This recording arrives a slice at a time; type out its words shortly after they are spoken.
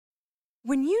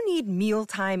When you need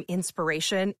mealtime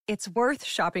inspiration, it's worth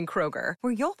shopping Kroger,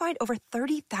 where you'll find over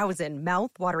 30,000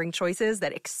 mouth-watering choices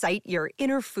that excite your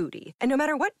inner foodie. And no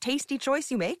matter what tasty choice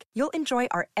you make, you'll enjoy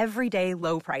our everyday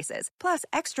low prices, plus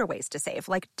extra ways to save,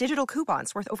 like digital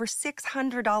coupons worth over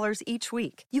 $600 each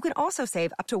week. You can also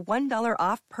save up to $1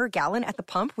 off per gallon at the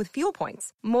pump with fuel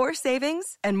points. More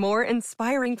savings and more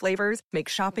inspiring flavors make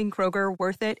shopping Kroger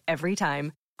worth it every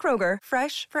time. Kroger,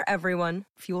 fresh for everyone.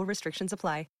 Fuel restrictions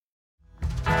apply.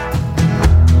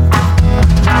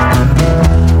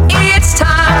 It's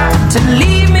time to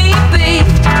leave me be.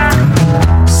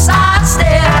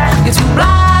 Sidestep, you're too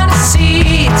blind to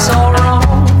see it's all wrong.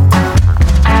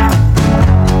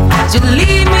 So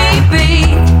leave me be.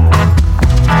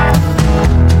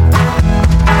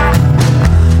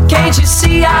 Can't you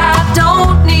see I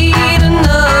don't need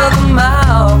another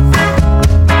mouth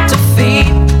to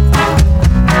feed?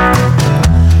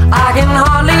 I can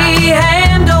hardly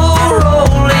handle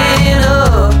rolling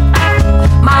up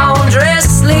my own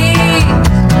dress sleeve.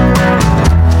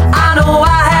 I know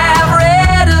I have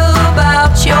read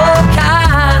about your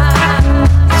kind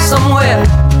somewhere.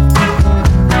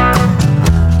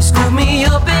 You scoop me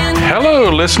up in.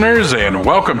 Hello, listeners, and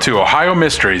welcome to Ohio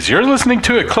Mysteries. You're listening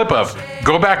to a clip of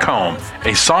Go Back Home,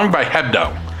 a song by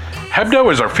Hebdo.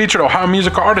 Hebdo is our featured Ohio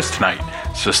musical artist tonight,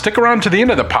 so stick around to the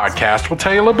end of the podcast. We'll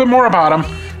tell you a little bit more about him,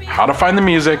 how to find the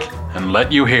music, and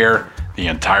let you hear the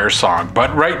entire song.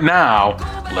 But right now,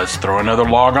 let's throw another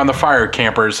log on the fire,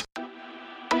 campers.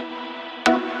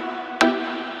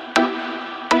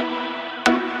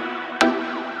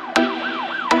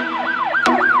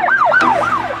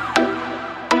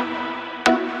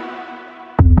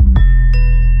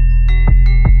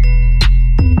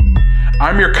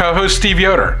 I'm your co-host, Steve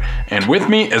Yoder, and with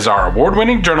me is our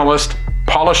award-winning journalist,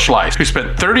 Paula Schleiss, who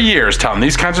spent 30 years telling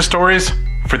these kinds of stories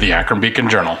for the Akron Beacon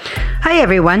Journal. Hi,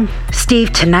 everyone.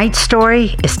 Steve, tonight's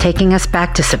story is taking us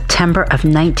back to September of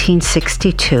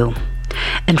 1962,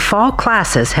 and fall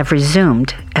classes have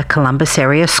resumed at Columbus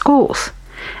area schools,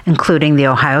 including the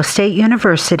Ohio State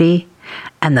University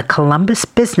and the Columbus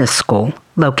Business School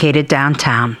located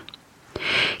downtown.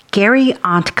 Gary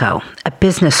Ontko, a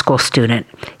business school student,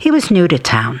 he was new to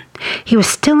town. He was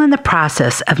still in the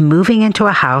process of moving into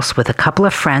a house with a couple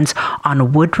of friends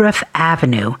on Woodruff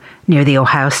Avenue near the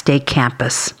Ohio State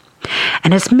campus.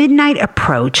 And as midnight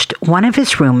approached, one of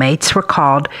his roommates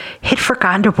recalled he'd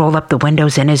forgotten to roll up the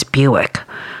windows in his Buick,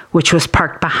 which was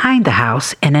parked behind the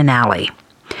house in an alley.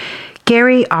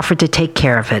 Gary offered to take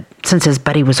care of it since his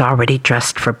buddy was already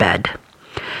dressed for bed.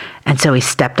 And so he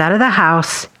stepped out of the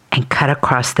house and cut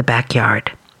across the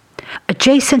backyard.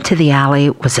 Adjacent to the alley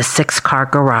was a 6-car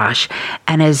garage,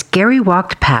 and as Gary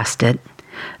walked past it,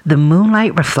 the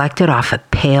moonlight reflected off a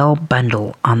pale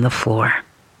bundle on the floor.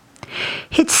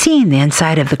 He'd seen the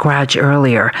inside of the garage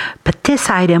earlier, but this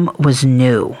item was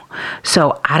new,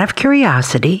 so out of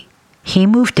curiosity, he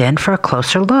moved in for a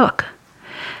closer look.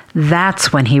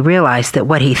 That's when he realized that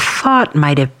what he thought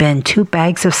might have been 2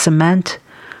 bags of cement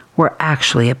were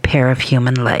actually a pair of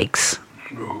human legs.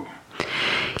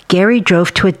 Gary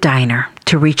drove to a diner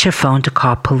to reach a phone to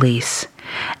call police,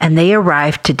 and they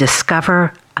arrived to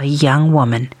discover a young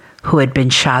woman who had been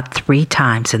shot 3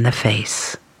 times in the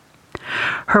face.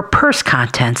 Her purse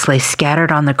contents lay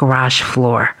scattered on the garage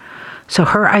floor, so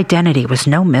her identity was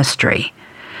no mystery.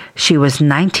 She was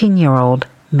 19-year-old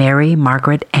Mary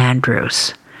Margaret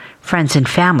Andrews. Friends and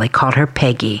family called her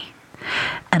Peggy.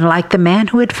 And like the man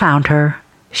who had found her,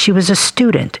 she was a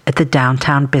student at the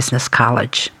downtown business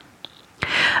college.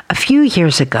 A few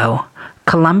years ago,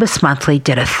 Columbus Monthly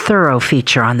did a thorough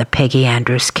feature on the Peggy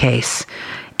Andrews case,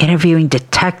 interviewing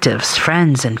detectives,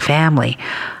 friends, and family.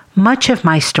 Much of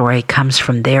my story comes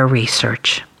from their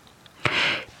research.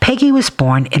 Peggy was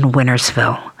born in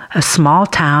Wintersville, a small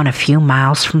town a few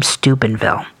miles from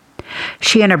Steubenville.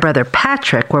 She and her brother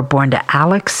Patrick were born to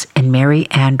Alex and Mary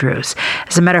Andrews.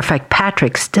 As a matter of fact,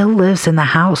 Patrick still lives in the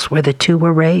house where the two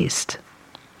were raised.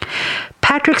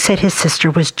 Patrick said his sister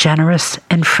was generous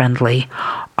and friendly,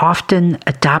 often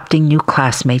adopting new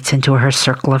classmates into her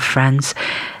circle of friends.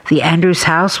 The Andrews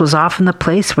house was often the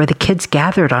place where the kids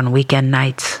gathered on weekend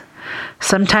nights.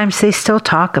 Sometimes they still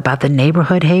talk about the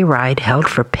neighborhood hayride held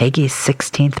for Peggy's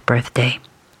 16th birthday.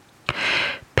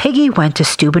 Peggy went to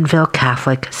Steubenville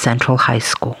Catholic Central High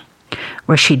School,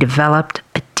 where she developed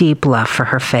a deep love for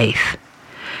her faith.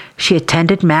 She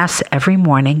attended Mass every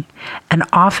morning and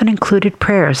often included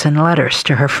prayers and letters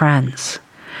to her friends.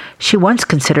 She once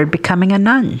considered becoming a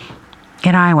nun.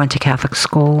 You know, I went to Catholic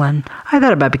school and I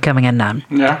thought about becoming a nun.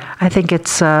 Yeah. I think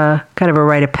it's kind of a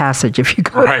rite of passage if you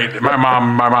go. Right. My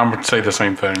mom would say the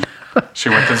same thing. She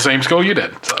went to the same school you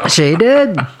did. So. She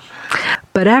did.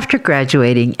 But after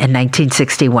graduating in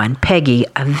 1961, Peggy,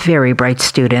 a very bright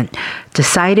student,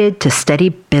 decided to study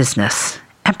business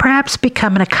and perhaps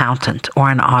become an accountant or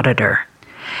an auditor.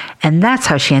 And that's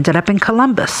how she ended up in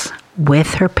Columbus,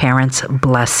 with her parents'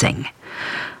 blessing.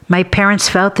 My parents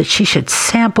felt that she should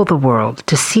sample the world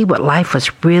to see what life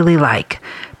was really like,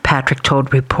 Patrick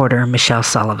told reporter Michelle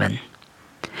Sullivan.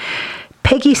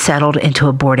 Peggy settled into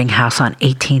a boarding house on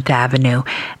 18th Avenue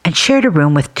and shared a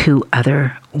room with two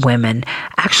other women.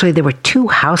 Actually, there were two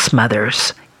house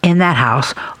mothers in that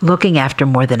house looking after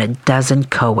more than a dozen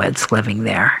co-eds living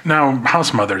there. Now,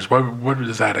 house mothers, what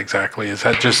is that exactly? Is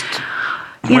that just...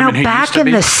 You know, back in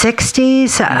the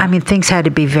 60s, I mean, things had to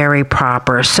be very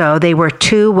proper. So they were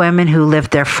two women who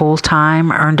lived there full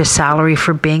time, earned a salary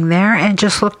for being there, and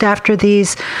just looked after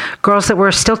these girls that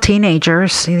were still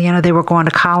teenagers. You know, they were going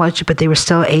to college, but they were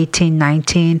still 18,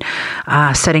 19,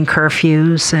 setting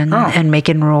curfews and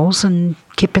making rules and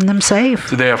keeping them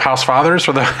safe. Do they have house fathers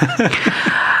for the...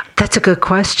 That's a good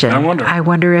question. I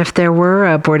wonder if there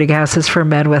were boarding houses for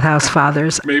men with house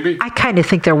fathers. Maybe. I kind of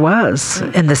think there was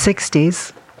in the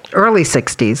 60s, early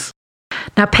 60s.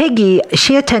 Now, Peggy,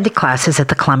 she attended classes at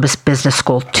the Columbus Business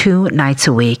School 2 nights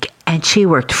a week, and she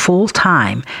worked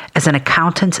full-time as an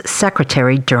accountant's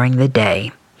secretary during the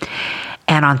day.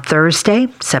 And on Thursday,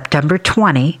 September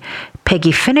 20,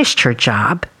 Peggy finished her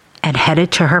job and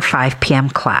headed to her 5 p.m.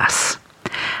 class.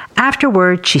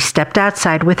 Afterward, she stepped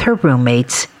outside with her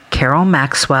roommates, Carol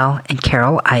Maxwell and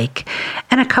Carol Ike,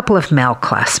 and a couple of male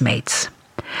classmates.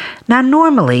 Now,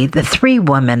 normally, the 3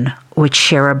 women would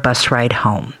share a bus ride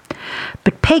home,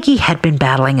 but Peggy had been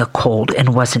battling a cold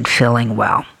and wasn't feeling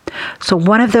well. So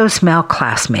one of those male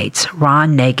classmates,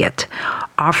 Ron Nagget,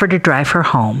 offered to drive her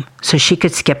home so she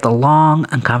could skip the long,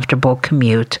 uncomfortable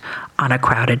commute on a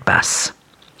crowded bus.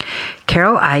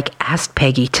 Carol Ike asked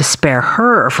Peggy to spare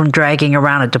her from dragging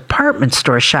around a department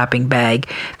store shopping bag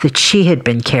that she had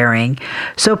been carrying,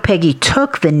 so Peggy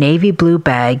took the navy blue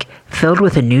bag filled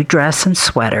with a new dress and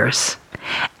sweaters,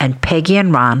 and Peggy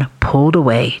and Ron pulled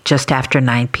away just after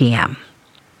 9 p.m.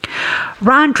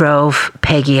 Ron drove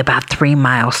Peggy about 3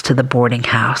 miles to the boarding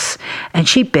house, and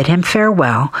she bid him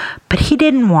farewell, but he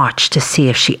didn't watch to see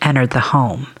if she entered the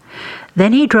home.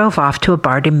 Then he drove off to a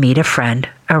bar to meet a friend,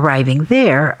 arriving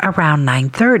there around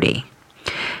 9:30.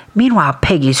 Meanwhile,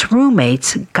 Peggy's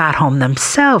roommates got home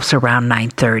themselves around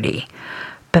 9:30,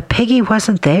 but Peggy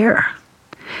wasn't there.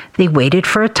 They waited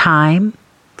for a time,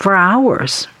 for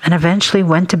hours, and eventually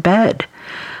went to bed.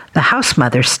 The house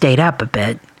mother stayed up a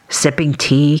bit, sipping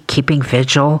tea, keeping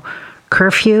vigil.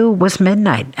 Curfew was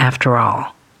midnight, after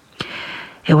all.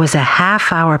 It was a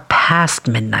half hour past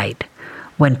midnight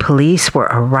when police were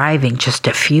arriving just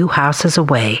a few houses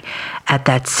away at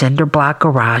that cinder block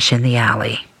garage in the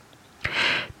alley.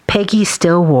 Peggy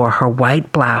still wore her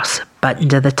white blouse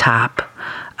buttoned to the top,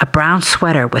 a brown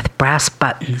sweater with brass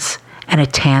buttons, and a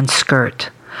tan skirt.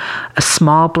 A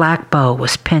small black bow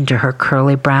was pinned to her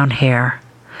curly brown hair.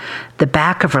 The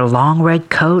back of her long red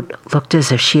coat looked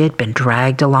as if she had been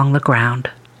dragged along the ground.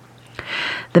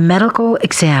 The medical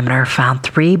examiner found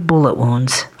 3 bullet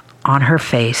wounds on her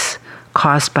face,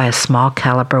 caused by a small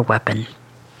caliber weapon.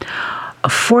 A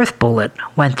 4th bullet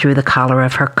went through the collar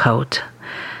of her coat.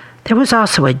 There was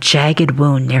also a jagged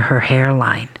wound near her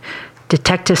hairline.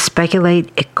 Detectives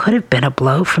speculate it could have been a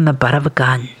blow from the butt of a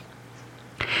gun.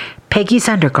 Peggy's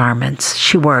undergarments,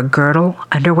 she wore a girdle,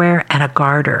 underwear, and a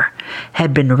garter,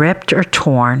 had been ripped or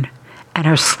torn, and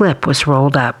her slip was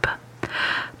rolled up.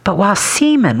 But while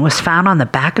semen was found on the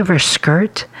back of her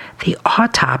skirt, the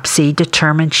autopsy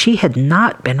determined she had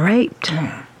not been raped.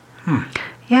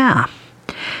 Yeah.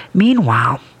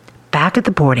 Meanwhile, back at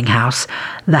the boarding house,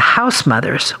 the house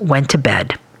mothers went to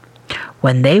bed.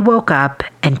 When they woke up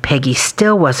and Peggy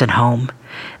still wasn't home,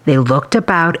 they looked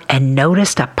about and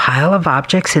noticed a pile of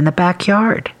objects in the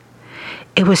backyard.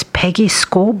 It was Peggy's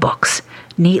school books,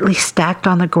 neatly stacked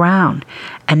on the ground,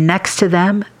 and next to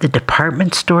them, the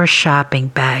department store shopping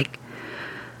bag.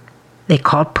 They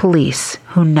called police,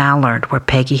 who now learned where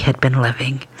Peggy had been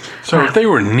living. So if they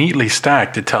were neatly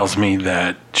stacked, it tells me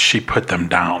that she put them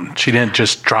down. She didn't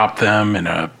just drop them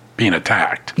in being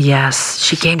attacked. Yes,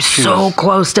 she came so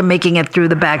close to making it through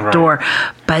the back door.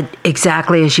 But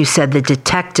exactly as you said, the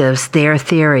detectives, their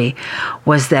theory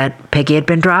was that Peggy had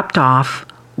been dropped off,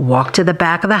 walked to the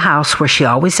back of the house where she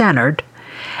always entered,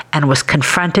 and was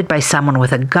confronted by someone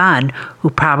with a gun who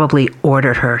probably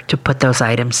ordered her to put those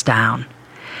items down.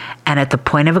 And at the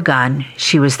point of a gun,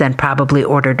 she was then probably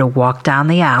ordered to walk down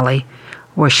the alley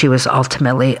where she was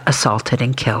ultimately assaulted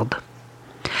and killed.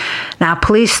 Now,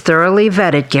 police thoroughly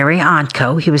vetted Gary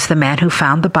Onko. He was the man who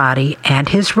found the body, and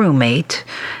his roommate.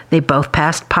 They both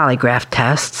passed polygraph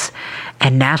tests.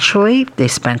 And naturally, they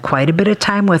spent quite a bit of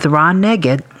time with Ron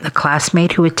Neggett, a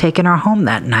classmate who had taken her home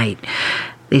that night.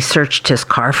 They searched his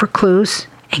car for clues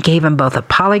and gave him both a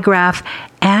polygraph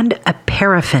and a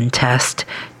paraffin test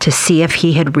to see if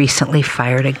he had recently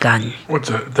fired a gun.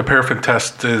 The paraffin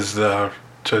test is to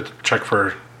check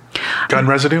for gun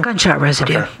residue? Gunshot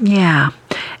residue, okay. Yeah.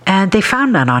 And they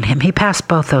found none on him. He passed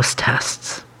both those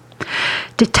tests.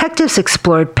 Detectives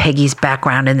explored Peggy's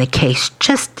background in the case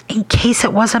just in case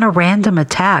it wasn't a random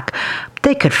attack.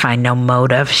 They could find no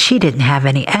motive. She didn't have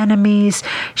any enemies.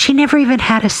 She never even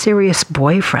had a serious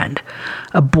boyfriend.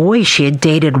 A boy she had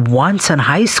dated once in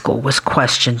high school was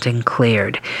questioned and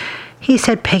cleared. He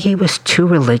said Peggy was too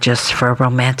religious for a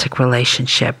romantic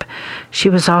relationship. She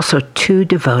was also too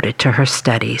devoted to her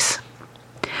studies.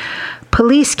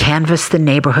 Police canvassed the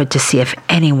neighborhood to see if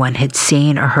anyone had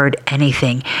seen or heard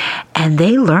anything, and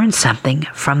they learned something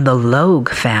from the Logue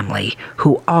family,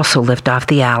 who also lived off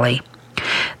the alley.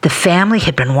 The family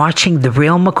had been watching The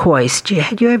Real McCoys.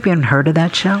 Had you ever even heard of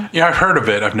that show? Yeah, I've heard of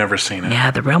it. I've never seen it. Yeah,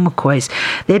 The Real McCoys.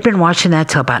 They'd been watching that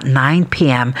till about 9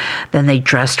 p.m. Then they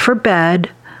dressed for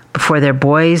bed before their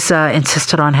boys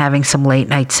insisted on having some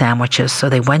late-night sandwiches. So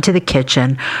they went to the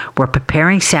kitchen, were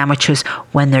preparing sandwiches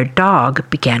when their dog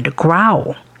began to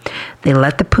growl. They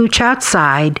let the pooch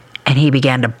outside, and he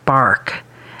began to bark.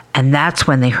 And that's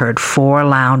when they heard 4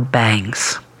 loud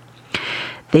bangs.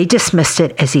 They dismissed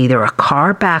it as either a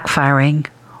car backfiring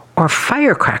or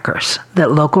firecrackers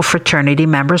that local fraternity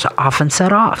members often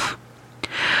set off.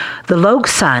 The Logue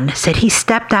son said he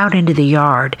stepped out into the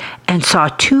yard and saw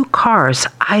 2 cars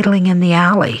idling in the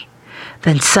alley.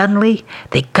 Then suddenly,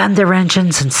 they gunned their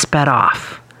engines and sped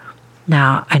off.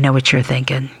 Now, I know what you're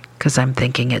thinking, because I'm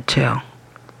thinking it too.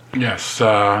 Yes,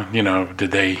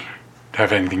 did they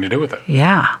have anything to do with it?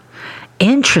 Yeah.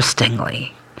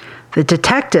 Interestingly, the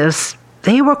detectives,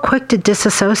 they were quick to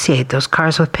disassociate those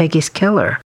cars with Peggy's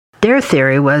killer. Their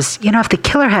theory was, if the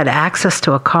killer had access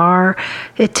to a car,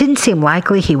 it didn't seem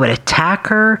likely he would attack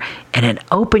her in an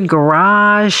open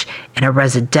garage in a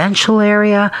residential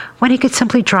area when he could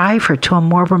simply drive her to a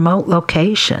more remote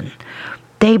location.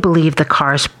 They believed the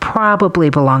cars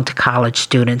probably belonged to college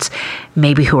students,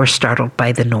 maybe who were startled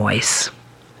by the noise.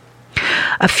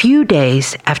 A few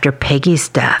days after Peggy's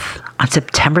death, on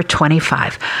September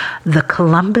 25, the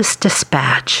Columbus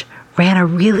Dispatch ran a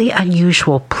really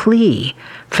unusual plea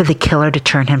for the killer to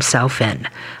turn himself in.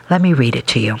 Let me read it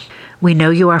to you. We know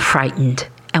you are frightened,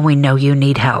 and we know you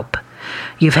need help.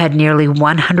 You've had nearly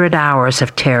 100 hours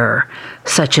of terror,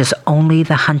 such as only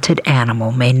the hunted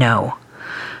animal may know.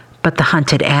 But the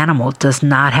hunted animal does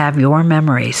not have your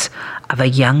memories of a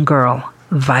young girl,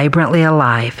 vibrantly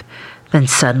alive, then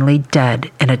suddenly dead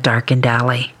in a darkened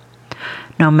alley.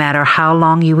 No matter how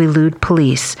long you elude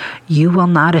police, you will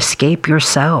not escape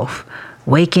yourself,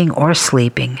 waking or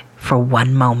sleeping, for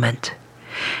one moment.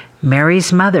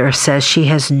 Mary's mother says she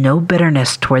has no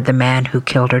bitterness toward the man who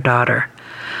killed her daughter.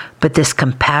 But this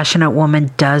compassionate woman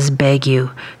does beg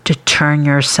you to turn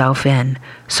yourself in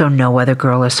so no other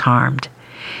girl is harmed.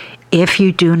 If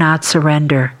you do not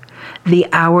surrender, the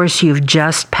hours you've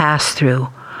just passed through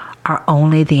are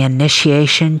only the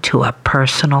initiation to a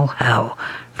personal hell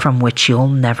from which you'll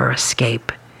never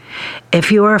escape.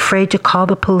 If you are afraid to call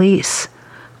the police,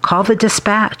 call the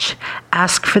Dispatch.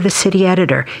 Ask for the city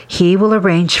editor. He will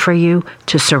arrange for you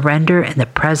to surrender in the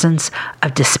presence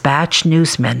of Dispatch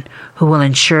newsmen who will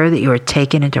ensure that you are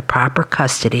taken into proper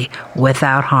custody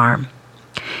without harm.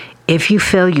 If you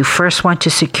feel you first want to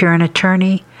secure an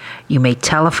attorney, you may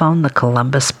telephone the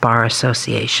Columbus Bar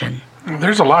Association.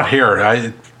 There's a lot here.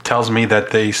 It tells me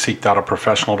that they seeked out a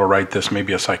professional to write this,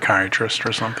 maybe a psychiatrist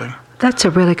or something. That's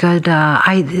a really good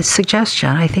suggestion.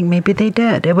 I think maybe they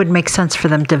did. It would make sense for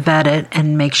them to vet it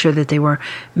and make sure that they were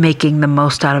making the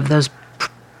most out of those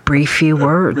brief few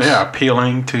words. Yeah,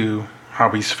 appealing to how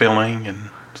he's feeling and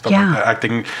stuff like that,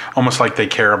 acting almost like they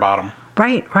care about him.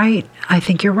 Right. I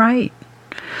think you're right.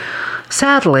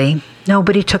 Sadly,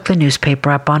 nobody took the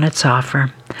newspaper up on its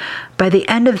offer. By the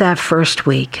end of that first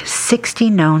week,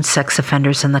 60 known sex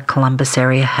offenders in the Columbus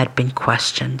area had been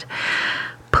questioned.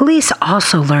 Police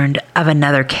also learned of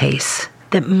another case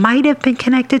that might have been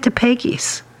connected to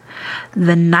Peggy's.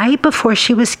 The night before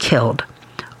she was killed,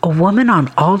 a woman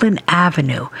on Alden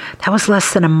Avenue, that was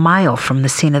less than a mile from the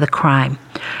scene of the crime,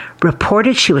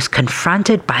 reported she was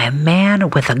confronted by a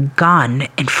man with a gun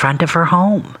in front of her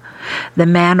home. The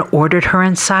man ordered her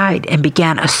inside and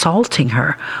began assaulting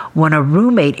her when a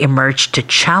roommate emerged to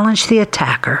challenge the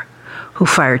attacker, who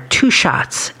fired 2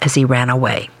 shots as he ran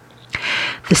away.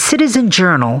 The Citizen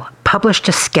Journal published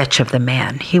a sketch of the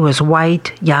man. He was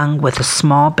white, young, with a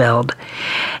small build,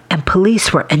 and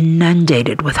police were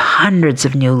inundated with hundreds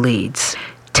of new leads.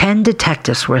 10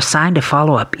 detectives were assigned to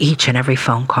follow up each and every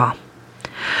phone call.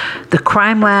 The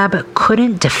crime lab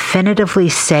couldn't definitively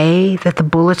say that the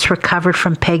bullets recovered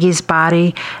from Peggy's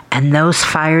body and those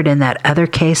fired in that other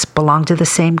case belonged to the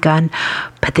same gun,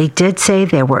 but they did say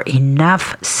there were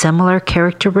enough similar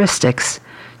characteristics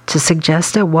to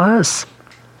suggest it was.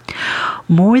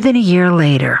 More than a year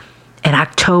later, in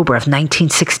October of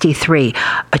 1963,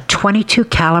 a .22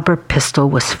 caliber pistol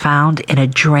was found in a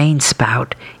drain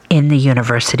spout in the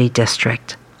University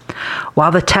District.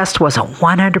 While the test wasn't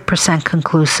 100%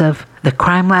 conclusive, the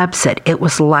crime lab said it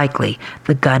was likely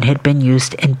the gun had been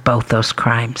used in both those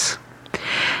crimes.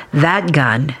 That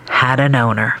gun had an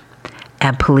owner,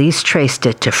 and police traced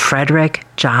it to Frederick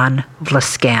John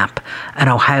Vlaskamp, an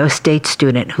Ohio State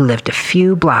student who lived a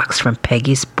few blocks from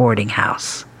Peggy's boarding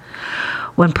house.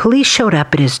 When police showed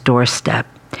up at his doorstep,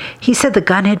 he said the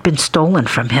gun had been stolen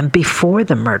from him before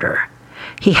the murder.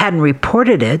 He hadn't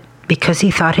reported it because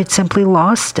he thought he'd simply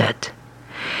lost it.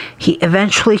 He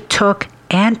eventually took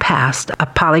and passed a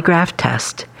polygraph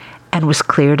test and was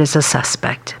cleared as a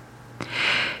suspect.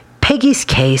 Peggy's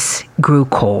case grew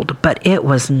cold, but it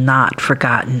was not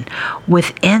forgotten.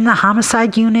 Within the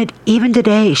homicide unit, even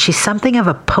today, she's something of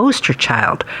a poster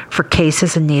child for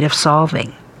cases in need of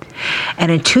solving.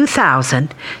 And in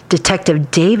 2000, Detective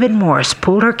David Morris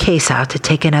pulled her case out to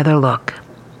take another look.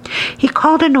 He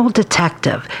called an old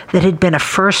detective that had been a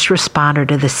first responder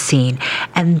to the scene,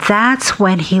 and that's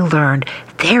when he learned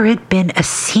there had been a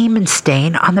semen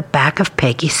stain on the back of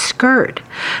Peggy's skirt.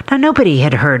 Now, nobody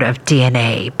had heard of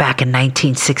DNA back in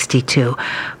 1962,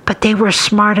 but they were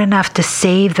smart enough to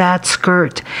save that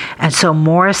skirt, and so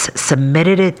Morris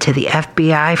submitted it to the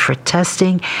FBI for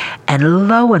testing, and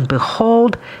lo and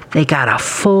behold, they got a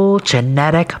full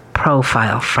genetic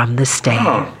profile from the stain.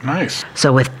 Oh, nice.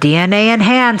 So with DNA in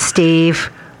hand,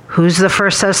 Steve, who's the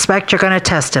first suspect you're going to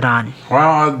test it on?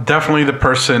 Well, definitely the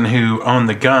person who owned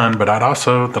the gun, but I'd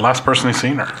also the last person who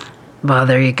seen her. Well,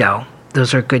 there you go.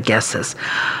 Those are good guesses.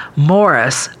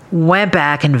 Morris went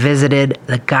back and visited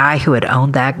the guy who had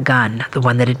owned that gun, the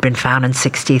one that had been found in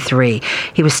 63.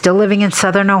 He was still living in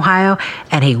southern Ohio,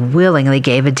 and he willingly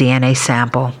gave a DNA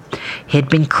sample. He had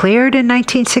been cleared in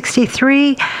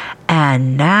 1963,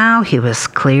 and now he was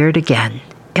cleared again.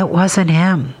 It wasn't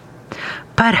him.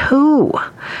 But who?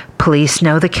 Police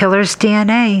know the killer's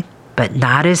DNA, but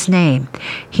not his name.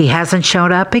 He hasn't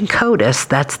shown up in CODIS,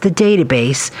 that's the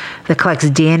database that collects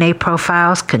DNA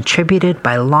profiles contributed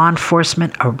by law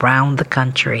enforcement around the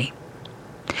country.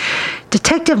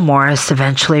 Detective Morris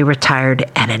eventually retired,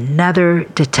 and another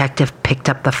detective picked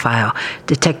up the file,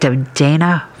 Detective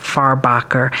Dana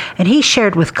Farbacher, and he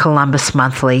shared with Columbus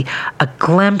Monthly a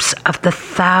glimpse of the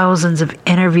thousands of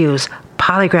interviews,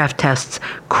 polygraph tests,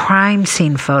 crime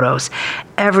scene photos,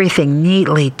 everything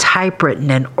neatly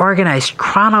typewritten and organized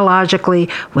chronologically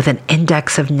with an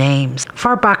index of names.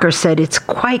 Farbacher said it's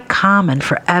quite common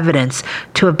for evidence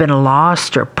to have been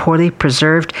lost or poorly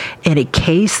preserved in a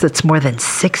case that's more than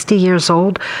 60 years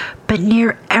old, but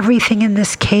near everything in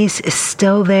this case is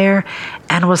still there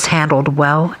and was handled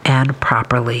well and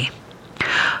properly.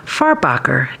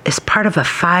 Farbacher is part of a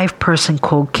 5-person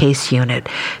cold case unit.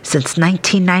 Since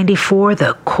 1994,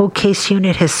 the cold case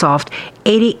unit has solved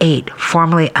 88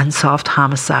 formerly unsolved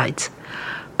homicides.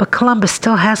 But Columbus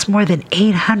still has more than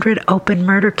 800 open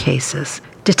murder cases.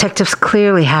 Detectives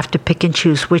clearly have to pick and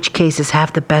choose which cases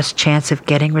have the best chance of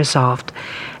getting resolved,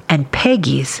 and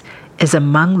Peggy's is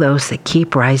among those that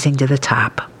keep rising to the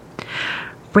top.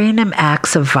 Random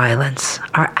acts of violence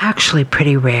are actually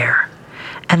pretty rare.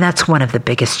 And that's one of the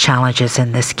biggest challenges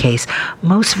in this case.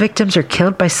 Most victims are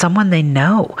killed by someone they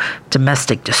know.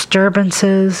 Domestic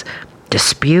disturbances,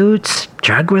 disputes,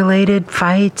 drug-related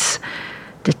fights.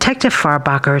 Detective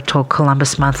Farbacher told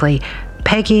Columbus Monthly,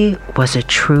 Peggy was a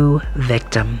true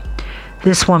victim.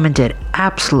 This woman did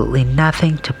absolutely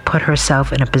nothing to put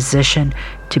herself in a position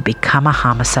to become a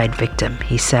homicide victim,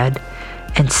 he said.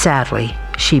 And sadly,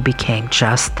 she became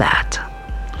just that.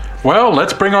 Well,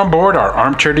 let's bring on board our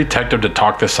armchair detective to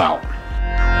talk this out.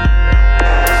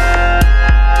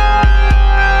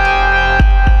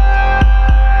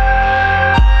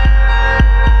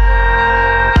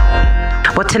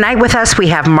 Well, tonight with us we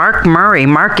have Mark Murray.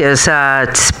 Mark is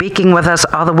speaking with us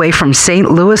all the way from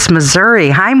St. Louis, Missouri.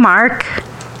 Hi, Mark.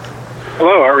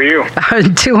 Hello, how are you?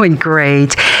 Doing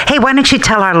great. Hey, why don't you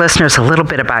tell our listeners a little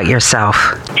bit about yourself?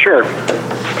 Sure.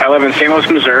 I live in St. Louis,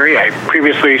 Missouri. I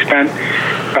previously spent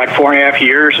about 4.5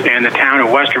 years in the town of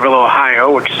Westerville,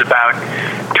 Ohio, which is about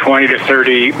 20 to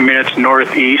 30 minutes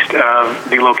northeast of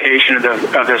the location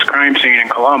of this crime scene in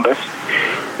Columbus,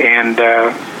 and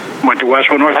went to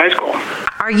Westerville North High School.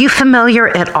 Are you familiar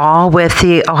at all with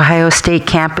the Ohio State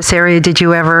campus area? Did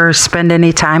you ever spend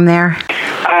any time there?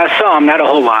 Some, not a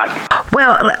whole lot.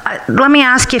 Well, let me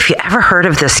ask you if you ever heard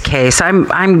of this case.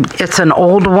 It's an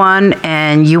old one,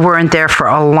 and you weren't there for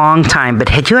a long time, but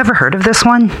had you ever heard of this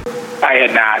one? I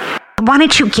had not. Why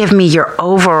don't you give me your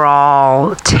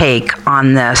overall take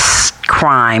on this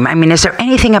crime? I mean, is there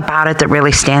anything about it that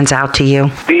really stands out to you?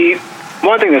 The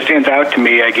one thing that stands out to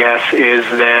me, I guess, is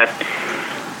that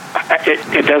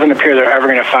it doesn't appear they're ever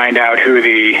going to find out who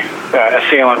the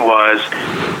assailant was.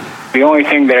 The only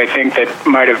thing that I think that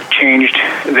might have changed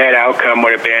that outcome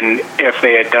would have been if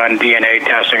they had done DNA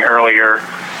testing earlier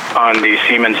on the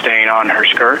semen stain on her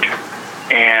skirt.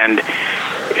 And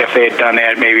if they had done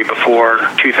that maybe before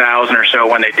 2000 or so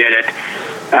when they did it,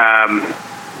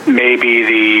 maybe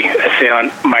the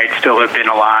assailant might still have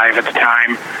been alive at the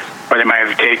time, or they might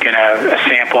have taken a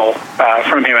sample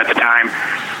from him at the time.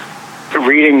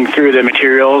 Reading through the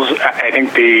materials, I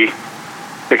think the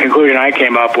conclusion I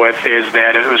came up with is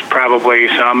that it was probably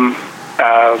some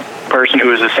person who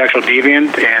was a sexual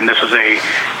deviant, and this was a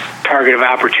target of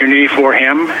opportunity for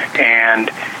him, and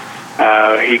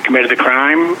he committed the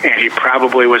crime, and he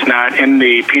probably was not in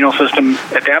the penal system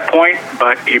at that point,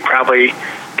 but he probably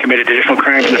committed additional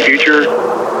crimes in the future,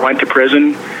 went to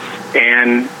prison,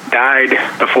 and died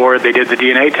before they did the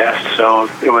DNA test. So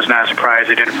it was not a surprise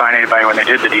they didn't find anybody when they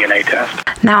did the DNA test.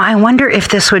 Now, I wonder if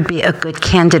this would be a good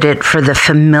candidate for the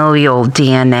familial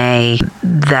DNA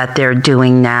that they're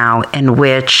doing now, in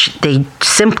which they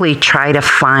simply try to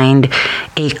find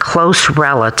a close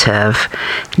relative,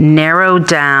 narrow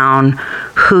down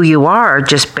who you are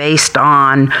just based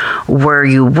on where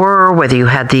you were, whether you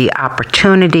had the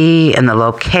opportunity and the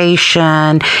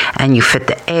location, and you fit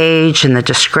the age and the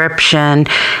description.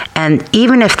 And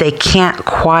even if they can't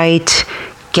quite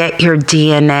get your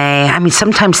DNA, I mean,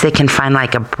 sometimes they can find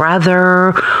like a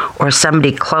brother or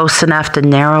somebody close enough to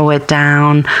narrow it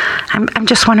down. I'm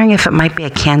just wondering if it might be a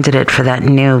candidate for that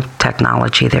new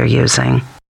technology they're using.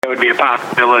 It would be a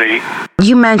possibility.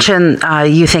 You mentioned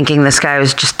you thinking this guy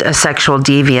was just a sexual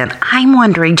deviant. I'm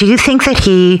wondering, do you think that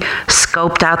he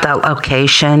scoped out that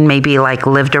location, maybe like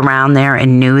lived around there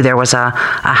and knew there was a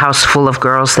house full of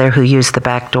girls there who used the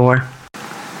back door?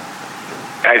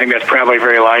 I think that's probably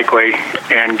very likely,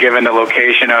 and given the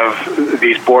location of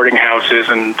these boarding houses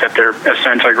and that they're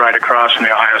essentially right across from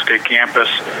the Ohio State campus,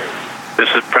 this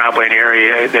is probably an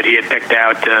area that he had picked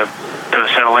out to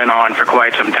settle in on for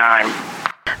quite some time.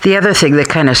 The other thing that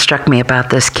kind of struck me about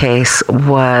this case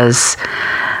was,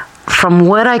 from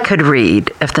what I could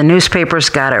read, if the newspapers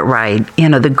got it right,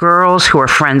 the girls who were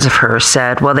friends of hers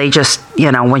said, well, they just,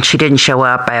 when she didn't show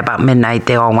up by about midnight,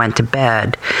 they all went to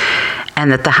bed.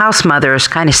 And that the house mothers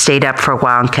kind of stayed up for a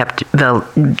while and kept,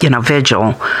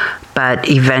 vigil, but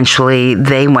eventually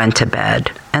they went to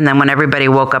bed. And then when everybody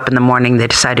woke up in the morning, they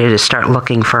decided to start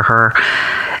looking for her.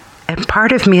 And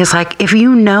part of me is like, if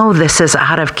you know this is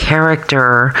out of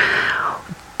character,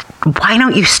 why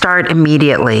don't you start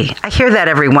immediately? I hear that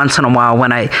every once in a while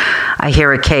when I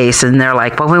hear a case and they're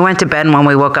like, well, we went to bed and when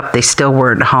we woke up, they still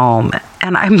weren't home.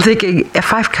 And I'm thinking,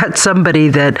 if I've got somebody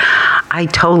that I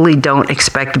totally don't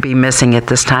expect to be missing at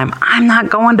this time, I'm not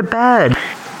going to bed.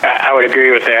 I would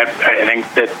agree with that. I think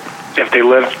that if they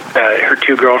lived, her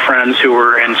two girlfriends who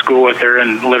were in school with her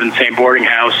and lived in the same boarding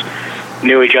house,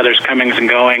 knew each other's comings and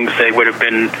goings, they would have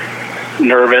been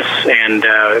nervous and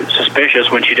suspicious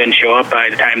when she didn't show up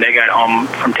by the time they got home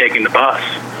from taking the bus.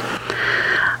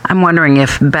 I'm wondering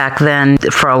if back then,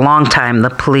 for a long time, the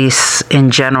police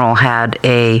in general had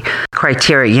a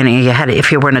criteria.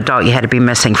 If you were an adult, you had to be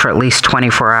missing for at least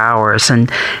 24 hours.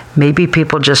 And maybe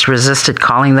people just resisted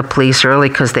calling the police early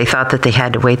because they thought that they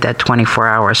had to wait that 24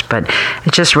 hours. But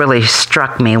it just really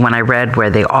struck me when I read where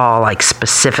they all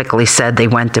specifically said they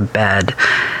went to bed.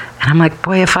 And I'm like,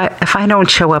 boy, if I don't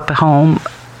show up at home,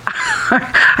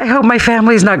 I hope my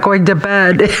family's not going to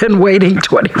bed and waiting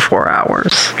 24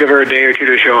 hours. Give her a day or two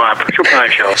to show up. She'll probably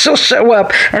show up. She'll show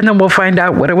up, and then we'll find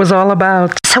out what it was all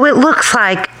about. So it looks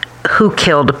like who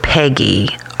killed Peggy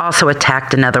also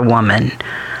attacked another woman.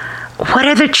 What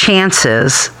are the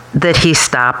chances that he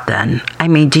stopped then? I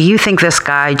mean, do you think this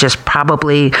guy just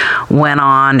probably went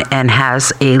on and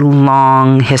has a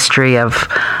long history of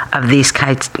these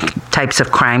types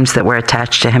of crimes that were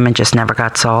attached to him and just never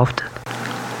got solved?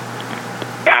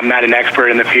 I'm not an expert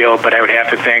in the field, but I would have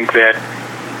to think that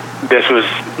this was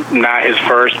not his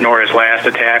first nor his last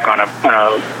attack on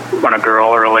a girl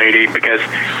or a lady, because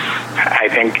I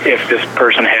think if this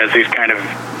person has these kind of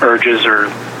urges or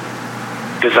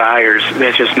desires,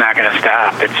 it's just not going to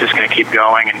stop. It's just going to keep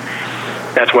going, and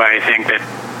that's why I think that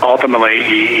ultimately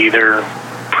he either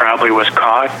probably was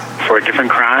caught for a different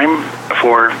crime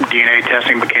before DNA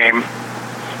testing became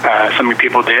something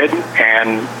people did,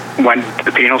 and went to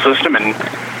the penal system and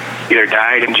either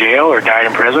died in jail or died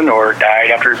in prison or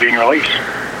died after being released.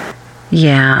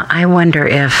 Yeah, I wonder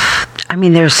if,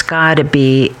 there's got to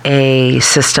be a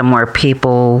system where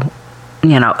people,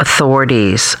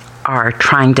 authorities are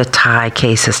trying to tie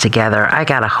cases together. I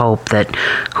got to hope that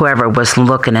whoever was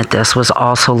looking at this was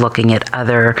also looking at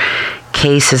other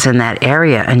cases in that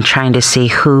area and trying to see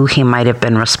who he might have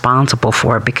been responsible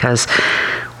for, because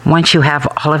once you have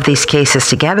all of these cases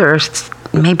together,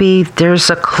 maybe there's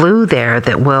a clue there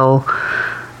that will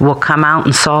come out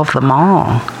and solve them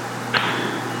all.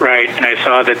 Right, and I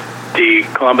saw that the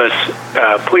Columbus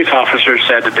police officer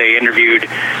said that they interviewed,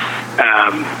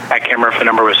 I can't remember if the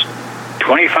number was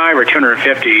 25 or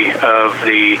 250 of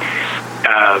the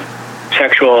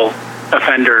sexual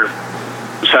offender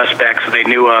suspects that they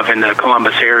knew of in the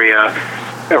Columbus area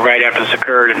right after this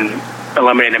occurred, and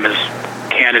eliminated them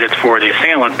as candidates for the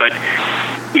assailant. But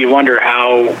you wonder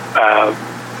how,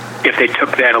 if they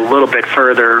took that a little bit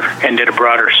further and did a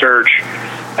broader search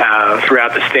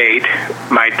throughout the state,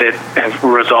 might that have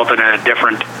resulted in a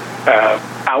different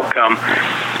outcome.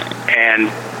 And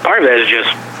part of that is just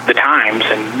the times,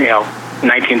 and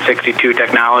 1962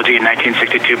 technology and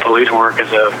 1962 police work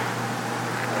is a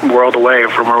world away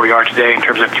from where we are today in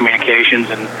terms of communications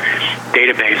and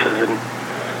databases. And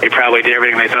they probably did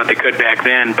everything they thought they could back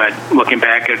then, but looking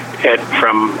back at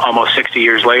from almost 60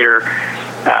 years later,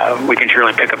 we can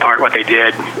surely pick apart what they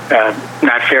did.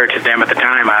 Not fair to them at the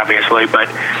time, obviously, but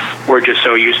we're just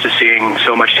so used to seeing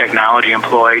so much technology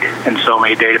employed and so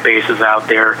many databases out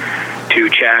there to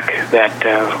check that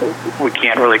we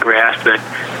can't really grasp that,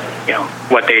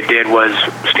 what they did was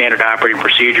standard operating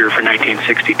procedure for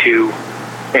 1962,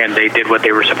 and they did what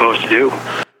they were supposed to do.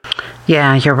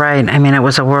 Yeah, you're right. It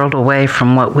was a world away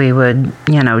from what we would,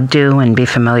 do and be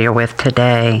familiar with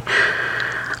today.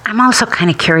 I'm also kind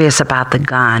of curious about the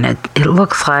gun. It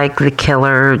looks like the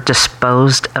killer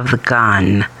disposed of the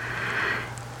gun.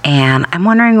 And I'm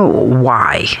wondering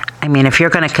why. If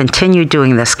you're going to continue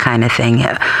doing this kind of thing,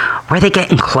 were they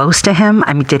getting close to him?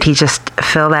 Did he just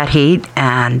feel that heat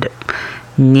and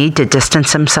need to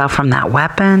distance himself from that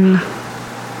weapon?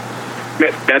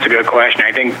 That's a good question.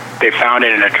 I think they found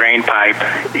it in a drain pipe.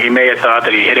 He may have thought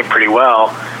that he hit it pretty well.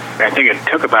 I think it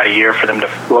took about a year for them to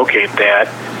locate that.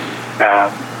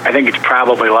 I think it's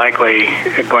probably likely,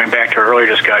 going back to our earlier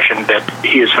discussion, that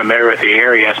he is familiar with the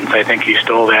area, since I think he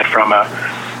stole that from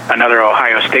another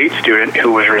Ohio State student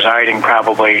who was residing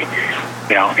probably,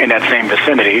 in that same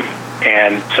vicinity.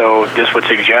 And so this would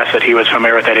suggest that he was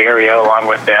familiar with that area, along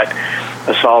with that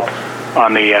assault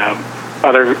on the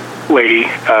other lady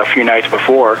a few nights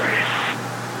before.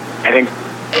 I think,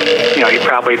 he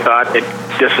probably thought that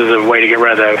this is a way to get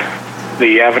rid of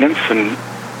the evidence, and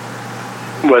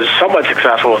was somewhat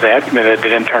successful with that. It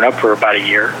didn't turn up for about a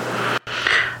year.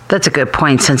 That's a good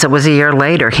point. Since it was a year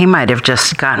later, he might have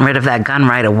just gotten rid of that gun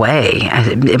right away.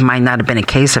 It might not have been a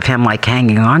case of him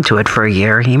hanging on to it for a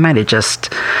year. He might have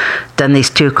just done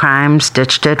these two crimes,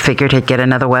 ditched it, figured he'd get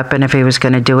another weapon if he was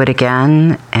going to do it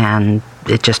again, and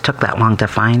it just took that long to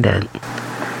find it.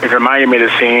 It reminded me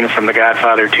of the scene from The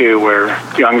Godfather 2 where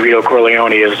young Vito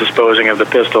Corleone is disposing of the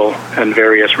pistol and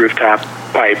various rooftop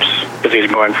pipes as he's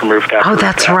going from rooftop to rooftop. Oh,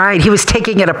 that's right. He was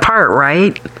taking it apart,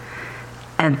 right?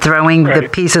 And throwing the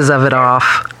pieces of it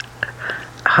off.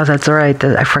 Oh, that's right.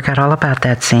 I forgot all about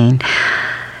that scene.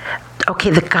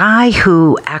 Okay, the guy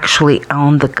who actually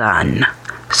owned the gun.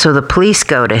 So the police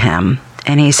go to him,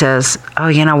 and he says, oh,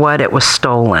 you know what? It was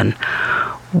stolen.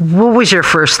 What was your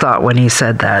first thought when he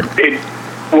said that? It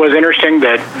was interesting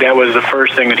that was the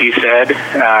first thing that he said.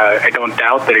 I don't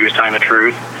doubt that he was telling the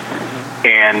truth.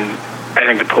 And I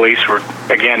think the police were,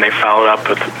 again, they followed up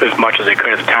with as much as they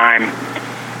could at the time.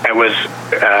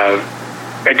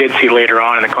 I did see later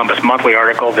on in the Columbus Monthly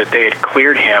article that they had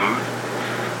cleared him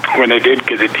when they did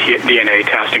get the DNA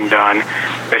testing done,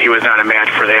 that he was not a match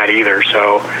for that either.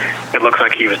 So it looks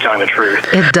like he was telling the truth.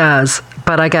 It does.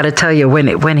 But I got to tell you,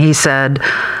 when he said,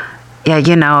 yeah,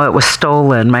 it was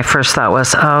stolen, my first thought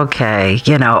was, okay,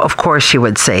 of course you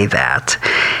would say that.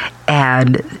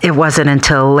 And it wasn't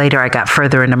until later I got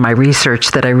further into my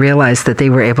research that I realized that they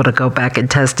were able to go back and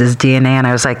test his DNA. And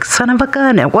I was like, son of a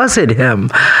gun, it wasn't him.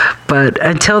 But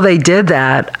until they did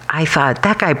that, I thought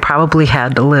that guy probably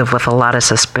had to live with a lot of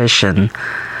suspicion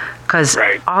because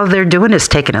Right. all they're doing is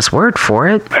taking his word for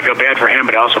it. I feel bad for him,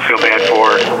 but I also feel bad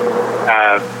for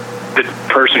the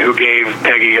person who gave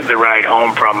Peggy the ride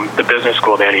home from the business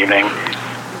school that evening.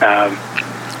 I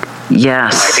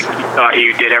Yes. think he thought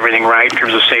he did everything right in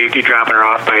terms of safety, dropping her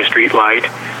off by a street light.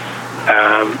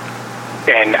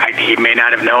 And he may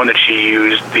not have known that she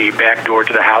used the back door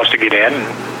to the house to get in, and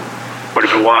would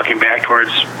have been walking back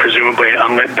towards presumably an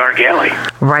unlit dark alley.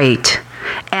 Right.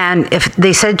 And if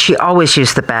they said she always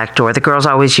used the back door, the girls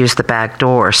always used the back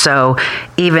door. So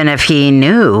even if he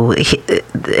knew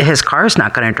his car's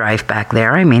not going to drive back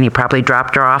there, I mean, he probably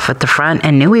dropped her off at the front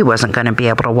and knew he wasn't going to be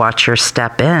able to watch her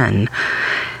step in.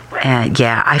 And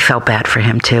yeah, I felt bad for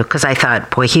him too, because I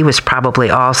thought, boy, he was probably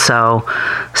also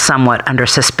somewhat under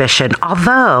suspicion,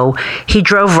 although he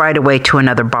drove right away to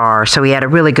another bar, so he had a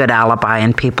really good alibi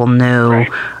and people knew,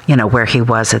 where he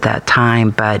was at that time.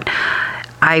 But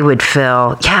I would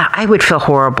feel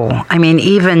horrible. I mean,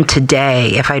 even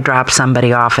today, if I drop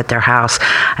somebody off at their house,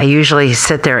 I usually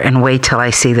sit there and wait till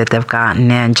I see that they've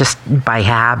gotten in, just by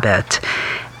habit.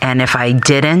 And if I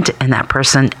didn't, and that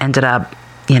person ended up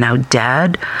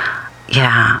dead,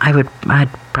 yeah, I'd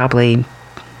probably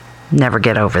never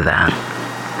get over that.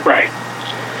 Right.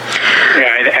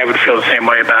 Yeah, I would feel the same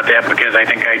way about that, because I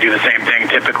think I do the same thing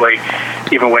typically,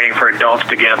 even waiting for adults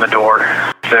to get in the door.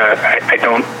 I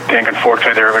don't think,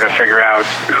 unfortunately, they're going to figure out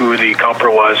who the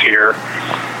culprit was here.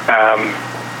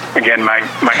 Again, my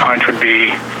hunch would be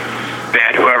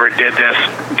that whoever did this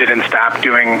didn't stop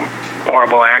doing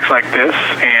horrible acts like this,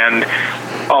 and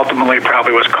ultimately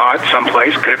probably was caught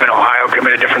someplace. Could have been Ohio, could have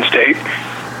been a different state,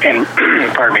 and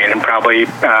pardon me, and probably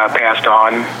passed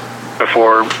on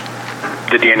before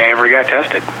the DNA ever got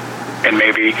tested, and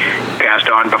maybe passed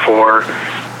on before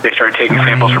they started taking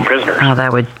samples from prisoners. Oh,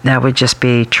 that would just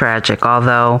be tragic.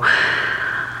 Although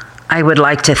I would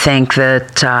like to think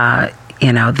that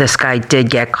this guy did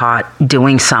get caught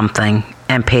doing something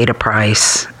and paid a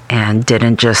price, and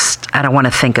didn't just. I don't want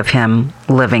to think of him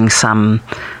living some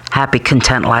happy,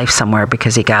 content life somewhere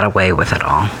because he got away with it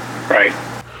all. Right.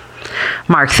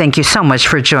 Mark, thank you so much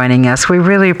for joining us. We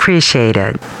really appreciate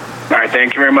it. All right,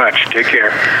 thank you very much. Take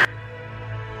care.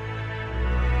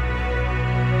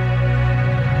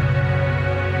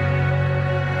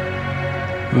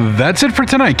 That's it for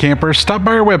tonight, campers. Stop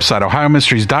by our website,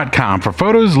 ohiomysteries.com, for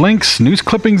photos, links, news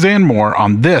clippings, and more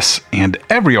on this and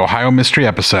every Ohio Mystery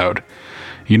episode.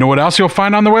 You know what else you'll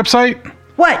find on the website?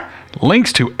 What?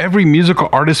 Links to every musical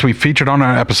artist we featured on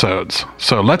our episodes.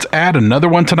 So let's add another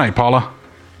one tonight, Paula.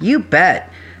 You bet.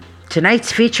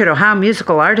 Tonight's featured Ohio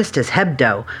musical artist is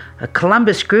Hebdo, a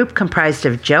Columbus group comprised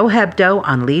of Joe Hebdo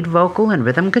on lead vocal and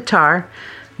rhythm guitar,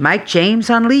 Mike James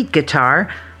on lead guitar,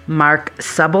 Mark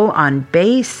Subble on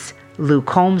bass, Luke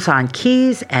Holmes on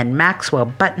keys, and Maxwell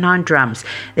Button on drums.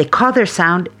 They call their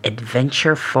sound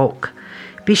adventure folk.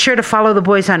 Be sure to follow the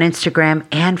boys on Instagram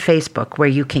and Facebook, where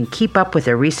you can keep up with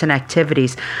their recent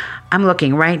activities. I'm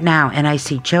looking right now, and I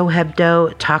see Joe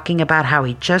Hebdo talking about how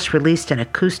he just released an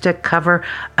acoustic cover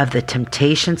of the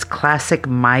Temptations' classic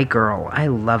My Girl. I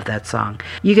love that song.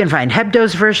 You can find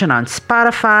Hebdo's version on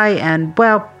Spotify and,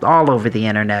 well, all over the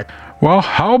internet. Well,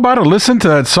 how about a listen to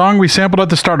that song we sampled at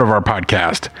the start of our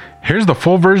podcast? Here's the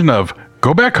full version of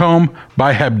Go Back Home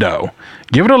by Hebdo.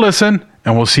 Give it a listen,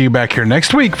 and we'll see you back here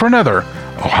next week for another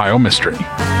Ohio Mystery.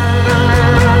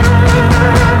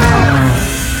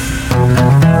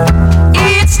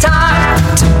 It's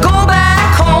time to go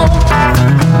back home.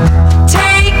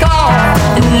 Take off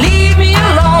and leave me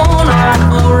alone.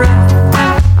 Alright.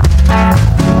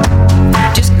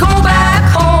 Just go back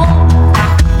home.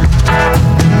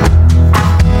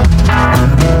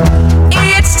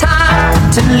 It's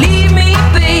time to leave me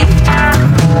be.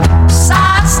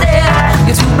 Sidestep,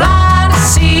 you're too blind to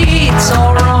see it's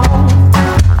all wrong.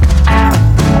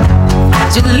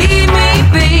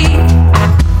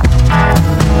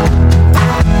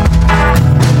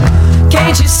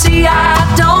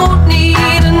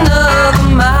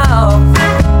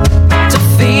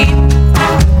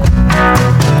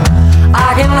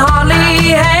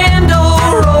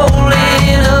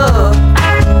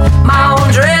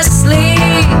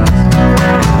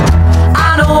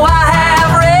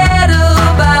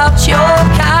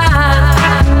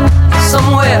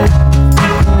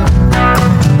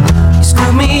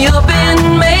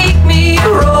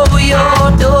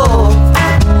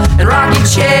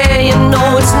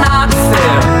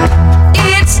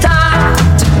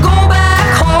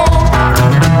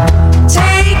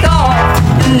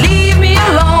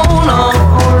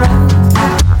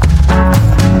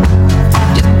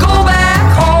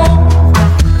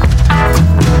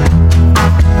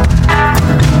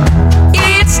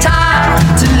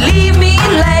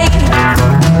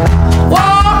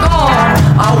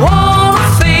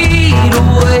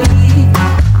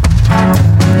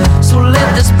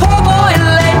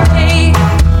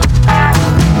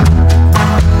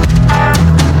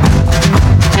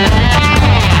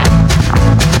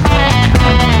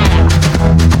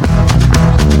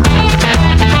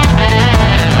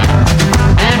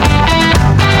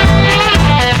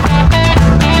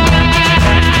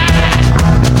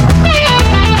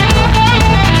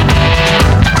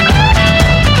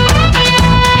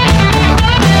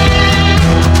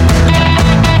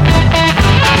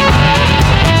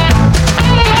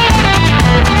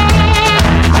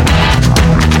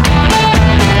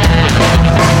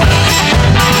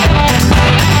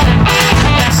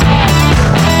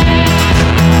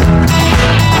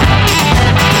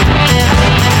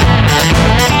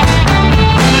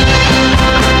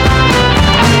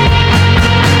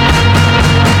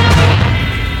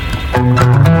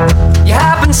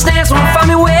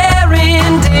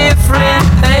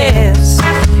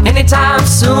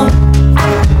 soon.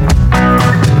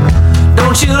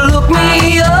 Don't you look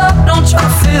me up, don't try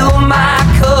to fill my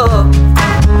cup,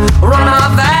 run my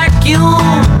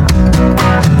vacuum.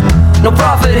 No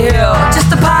profit here,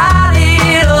 just a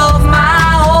pilot of my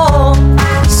own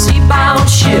sea-bound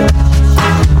ship.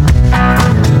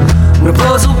 No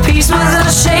puzzle piece with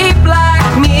a shape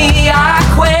like me, I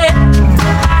quit.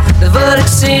 The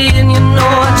verdict's saying, you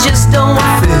know, I just don't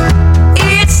fit.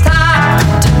 It's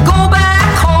time to go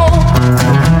back home.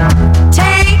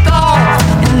 Take off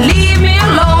and leave me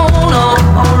alone. Oh,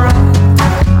 alright.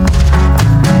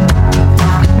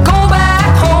 Go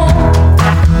back home.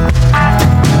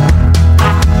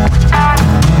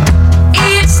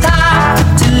 It's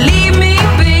time to leave me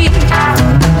be.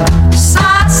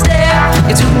 Sidestep,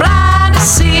 it's too blind to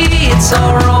see it's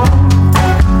all wrong.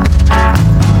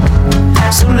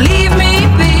 So leave me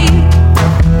be.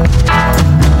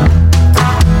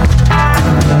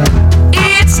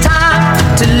 It's time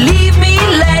to leave me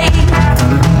lay.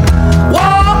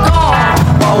 Walk on,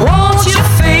 why won't you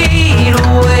fade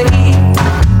away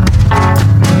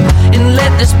and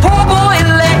let this poor boy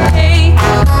lay.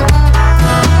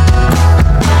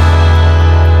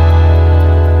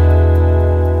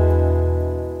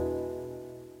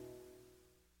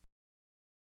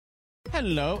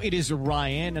 Hello, it is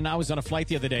Ryan, and I was on a flight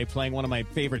the other day playing one of my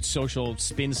favorite social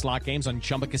spin slot games on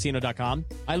ChumbaCasino.com.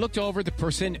 I looked over at the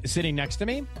person sitting next to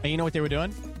me, and you know what they were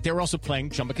doing? They were also playing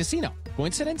Chumba Casino.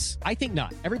 Coincidence? I think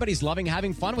not. Everybody's loving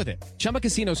having fun with it. Chumba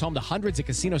Casino is home to hundreds of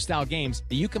casino-style games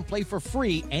that you can play for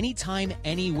free anytime,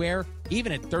 anywhere,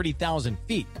 even at 30,000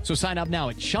 feet. So sign up now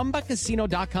at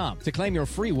ChumbaCasino.com to claim your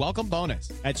free welcome bonus.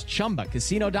 That's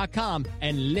ChumbaCasino.com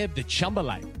and live the Chumba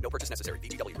life. No purchase necessary.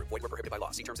 VGW. Void where prohibited by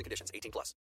law. See terms and conditions. 18+.